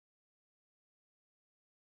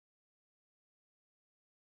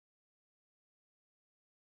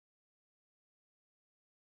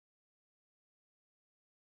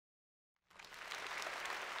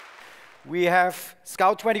We have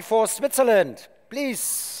Scout24 Switzerland.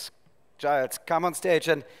 Please, Gilles, come on stage.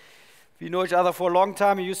 And we know each other for a long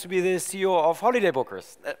time. You used to be the CEO of Holiday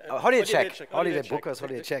Bookers. Holiday Check. Holiday Bookers,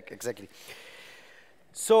 Holiday Check, exactly.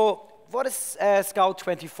 So what is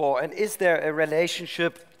Scout24? And is there a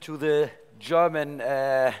relationship to the German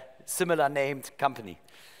similar named company?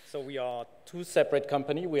 So we are two separate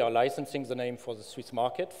companies. We are licensing the name for the Swiss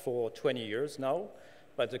market for 20 years now,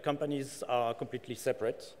 but the companies are completely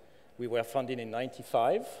separate. We were founded in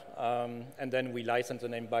 '95, and then we licensed the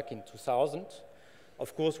name back in 2000.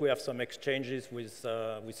 Of course, we have some exchanges with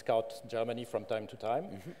Scout Germany from time to time,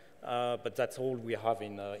 but that's all we have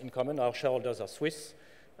in common. Our shareholders are Swiss.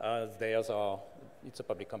 Theirs are, it's a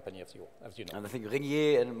public company, as you know. And I think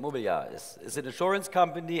Ringier and Mobiliar is an insurance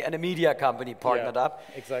company and a media company partnered up.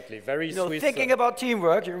 Exactly, very Swiss. Thinking about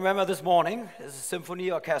teamwork, you remember this morning, there's a symphony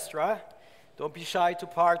orchestra. Don't be shy to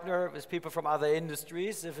partner with people from other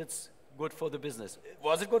industries if it's good for the business.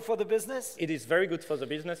 Was it good for the business? It is very good for the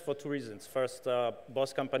business for two reasons. First,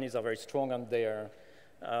 both companies are very strong on their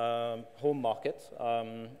home market,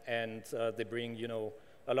 and they bring,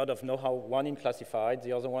 a lot of know-how, one in classified,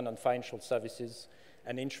 the other one on financial services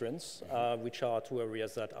and insurance, which are two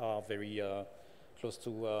areas that are very close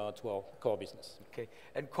to our core business. Okay,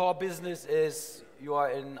 and core business is you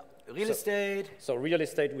are in real estate? So real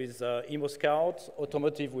estate with ImmoScout,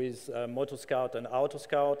 automotive with MotoScout and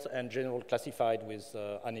AutoScout, and general classified with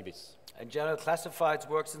Anibis. And general classifieds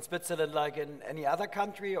works in Switzerland like in any other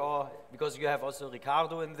country, or because you have also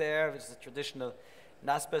Ricardo in there, which is a traditional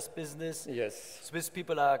Despas business? Yes. Swiss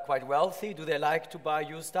people are quite wealthy. Do they like to buy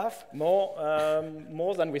used stuff?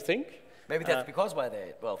 More than we think. Maybe that's because why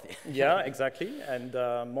they're wealthy. Yeah, exactly, and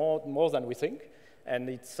more than we think. And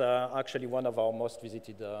it's actually one of our most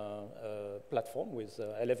visited platforms with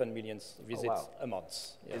 11 million visits a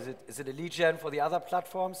month. Yeah. Is it a lead gen for the other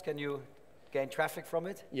platforms? Can you gain traffic from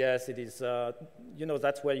it? Yes, it is.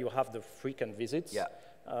 That's where you have the frequent visits. Yeah.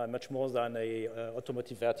 Much more than a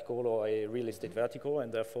automotive vertical or a real estate vertical,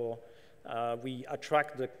 and therefore we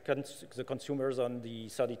attract the consumers on the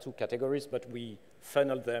 32 categories, but we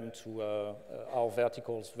funnel them to our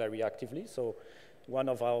verticals very actively. So one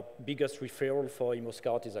of our biggest referral for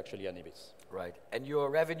ImmoScout is actually Anibis. Right, and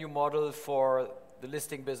your revenue model for the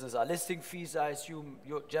listing business are listing fees, I assume.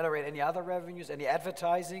 You generate any other revenues, any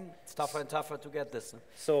advertising? It's tougher and tougher to get this. Huh?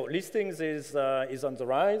 So listings is on the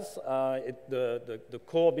rise. The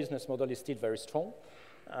core business model is still very strong.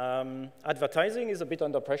 Advertising is a bit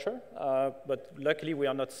under pressure, but luckily we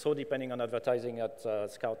are not so depending on advertising at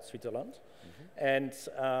Scout Switzerland. And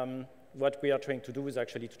what we are trying to do is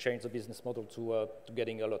actually to change the business model to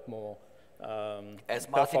getting a lot more as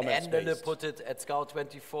Martin Endele put it at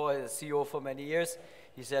Scout24, CEO for many years,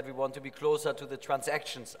 he said we want to be closer to the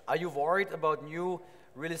transactions. Are you worried about new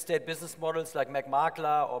real estate business models like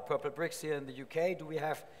McMakler or Purple Bricks here in the UK? Do we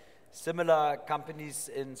have similar companies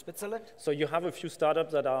in Switzerland? So you have a few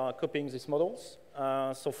startups that are copying these models,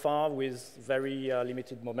 so far with very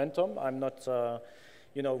limited momentum. I'm not,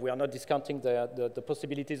 we are not discounting the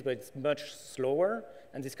possibilities, but it's much slower,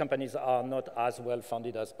 and these companies are not as well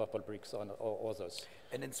funded as Purple Bricks or others.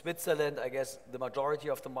 And in Switzerland, I guess the majority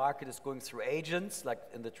of the market is going through agents, like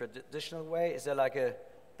in the traditional way. Is there like a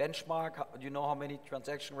benchmark? Do you know how many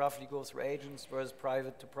transactions roughly go through agents versus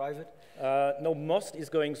private to private? No, most is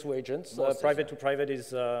going through agents. Private to private is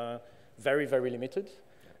very, very limited.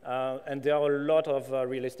 And there are a lot of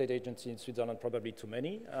real estate agencies in Switzerland, probably too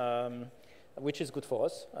many, which is good for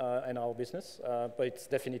us and our business, but it's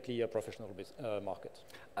definitely a professional market.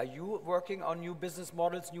 Are you working on new business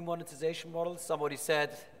models, new monetization models? Somebody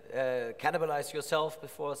said cannibalize yourself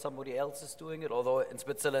before somebody else is doing it, although in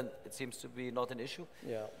Switzerland it seems to be not an issue.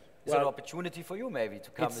 Yeah. Is there an opportunity for you maybe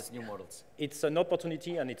to come with new models? It's an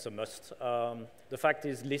opportunity and it's a must. The fact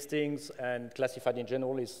is listings and classified in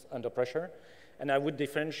general is under pressure, and I would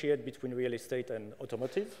differentiate between real estate and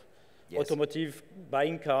automotive. Yes. Automotive,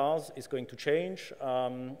 buying cars is going to change.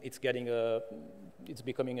 It's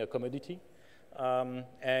becoming a commodity.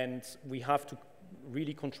 And we have to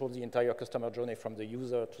really control the entire customer journey from the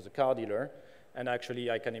user to the car dealer. And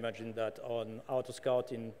actually, I can imagine that on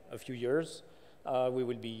AutoScout in a few years, we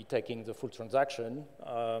will be taking the full transaction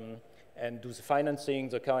and do the financing,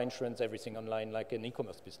 the car insurance, everything online like an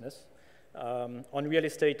e-commerce business. On real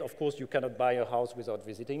estate, of course, you cannot buy a house without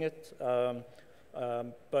visiting it.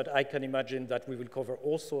 But I can imagine that we will cover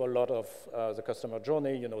also a lot of the customer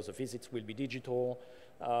journey. The visits will be digital,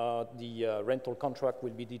 the rental contract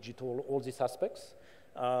will be digital, all these aspects.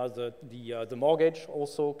 The mortgage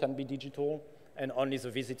also can be digital, and only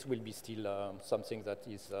the visits will be still something that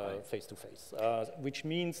is face-to-face, which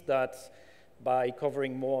means that by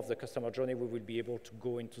covering more of the customer journey, we will be able to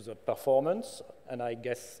go into the performance, and I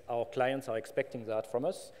guess our clients are expecting that from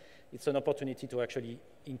us. It's an opportunity to actually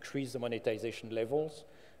increase the monetization levels.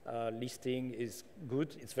 Listing is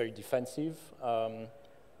good, it's very defensive,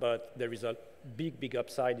 but there is a big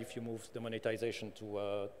upside if you move the monetization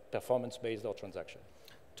to performance-based or transaction.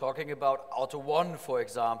 Talking about AUTO1, for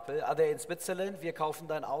example, are they in Switzerland? Wir kaufen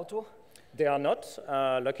dein Auto? They are not,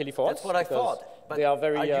 luckily for us. That's what I thought. But they are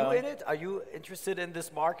very. Are you in it? Are you interested in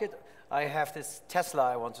this market? I have this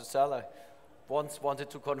Tesla I want to sell. I once wanted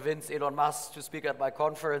to convince Elon Musk to speak at my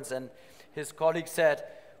conference, and his colleague said,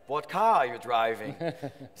 "What car are you driving?"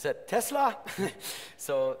 He said, "Tesla."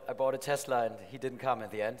 So I bought a Tesla, and he didn't come in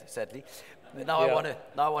the end, sadly. Now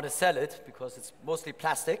I want to sell it because it's mostly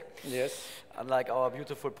plastic. Yes. Unlike our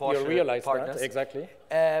beautiful Porsche you realize partners. That, exactly.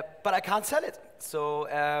 But I can't sell it. So,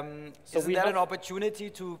 isn't that an opportunity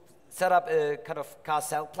to set up a kind of car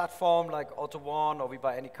sell platform like AUTO1 or We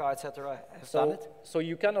Buy Any Car, etc.? So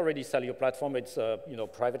you can already sell your platform. It's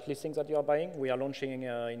private listings that you are buying. We are launching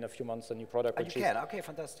in a few months a new product. Which is okay,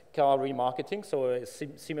 fantastic. Car remarketing, so it's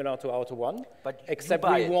similar to AUTO1. But except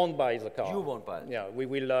we won't buy the car. You won't buy it. Yeah, we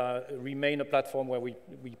will remain a platform where we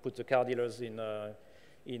put the car dealers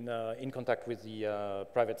in contact with the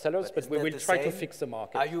private sellers, but we will try to fix the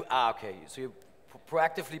market. Are you okay? So you're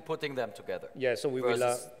proactively putting them together. Yeah, so we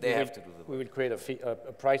will. They have to do the work. We will create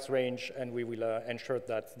a price range, and we will ensure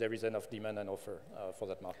that there is enough demand and offer for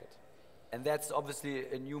that market. And that's obviously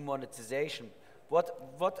a new monetization.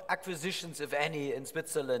 What acquisitions, if any, in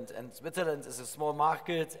Switzerland? And Switzerland is a small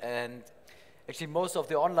market, and actually most of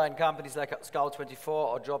the online companies like Scout24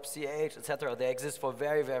 or Jobs.ch, etc., they exist for a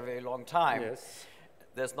very, very, very long time. Yes.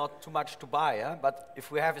 There's not too much to buy, yeah? But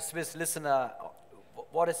if we have a Swiss listener,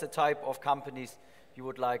 what is the type of companies you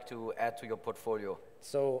would like to add to your portfolio?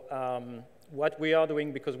 So what we are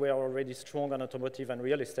doing, because we are already strong on automotive and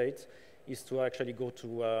real estate, is to actually go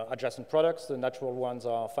to adjacent products. The natural ones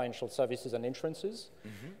are financial services and insurances.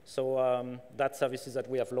 Mm-hmm. So that's services that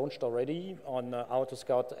we have launched already on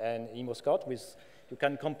AutoScout and ImmoScout. You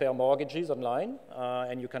can compare mortgages online,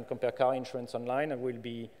 and you can compare car insurance online, and we'll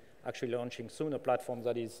be actually launching soon a platform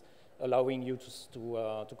that is allowing you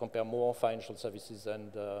to compare more financial services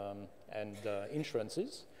and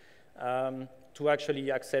insurances. To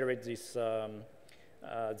actually accelerate this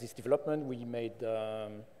development, we made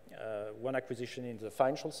one acquisition in the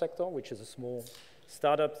financial sector, which is a small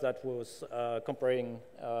startup that was comparing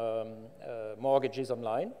mortgages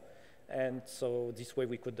online. And so this way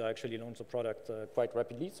we could actually launch the product quite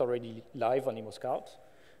rapidly. It's already live on ImmoScout.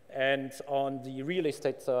 And on the real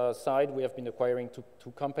estate side, we have been acquiring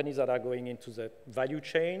two companies that are going into the value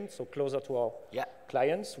chain, so closer to our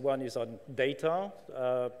clients. One is on data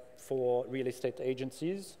for real estate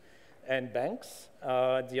agencies and banks.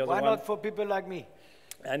 The other Why not for people like me?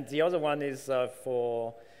 And the other one is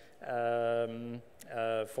for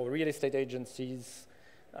real estate agencies,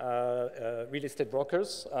 real estate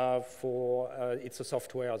brokers. It's a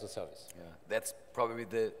software as a service. Yeah. That's probably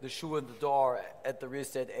the shoe in the door at the real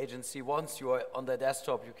estate agency. Once you are on the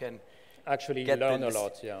desktop, you can actually learn a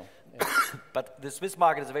lot. Yeah. But the Swiss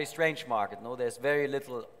market is a very strange market. No, there's very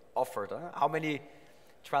little offered. Huh? How many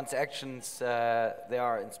transactions there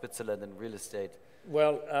are in Switzerland in real estate?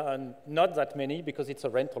 Well, not that many because it's a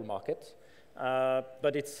rental market.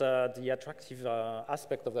 But it's the attractive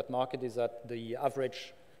aspect of that market is that the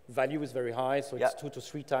average value is very high, so it's 2 to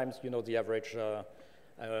 3 times, the average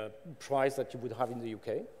price that you would have in the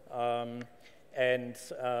UK. And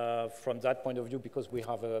from that point of view, because we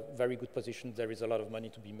have a very good position, there is a lot of money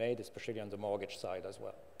to be made, especially on the mortgage side as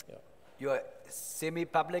well. Yeah. You're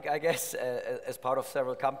semi-public, I guess, as part of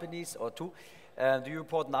several companies or two. Do you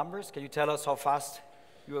report numbers? Can you tell us how fast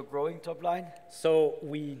you are growing top line? So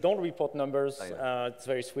we don't report numbers. It's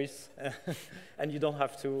very Swiss, and you don't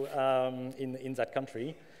have to in that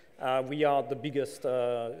country. We are the biggest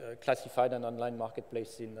classified and online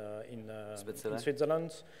marketplace in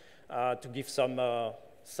Switzerland. To give some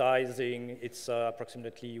sizing, it's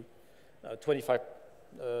approximately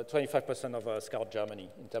 25% of Scout Germany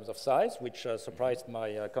in terms of size, which surprised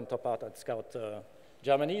my counterpart at Scout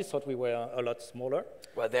Germany. Thought we were a lot smaller.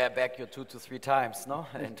 Well, they're back you 2 to 3 times, no?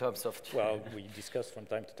 In terms of... Well, we discuss from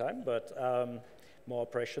time to time, but more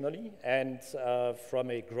operationally. And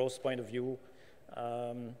from a growth point of view,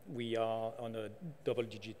 we are on a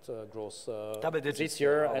double-digit growth this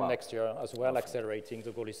year and next year as well, accelerating.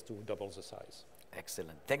 The goal is to double the size.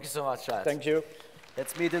 Excellent. Thank you so much, Gilles. Thank you.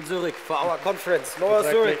 Let's meet in Zurich for our conference.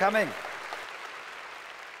 NOAH Zurich, coming.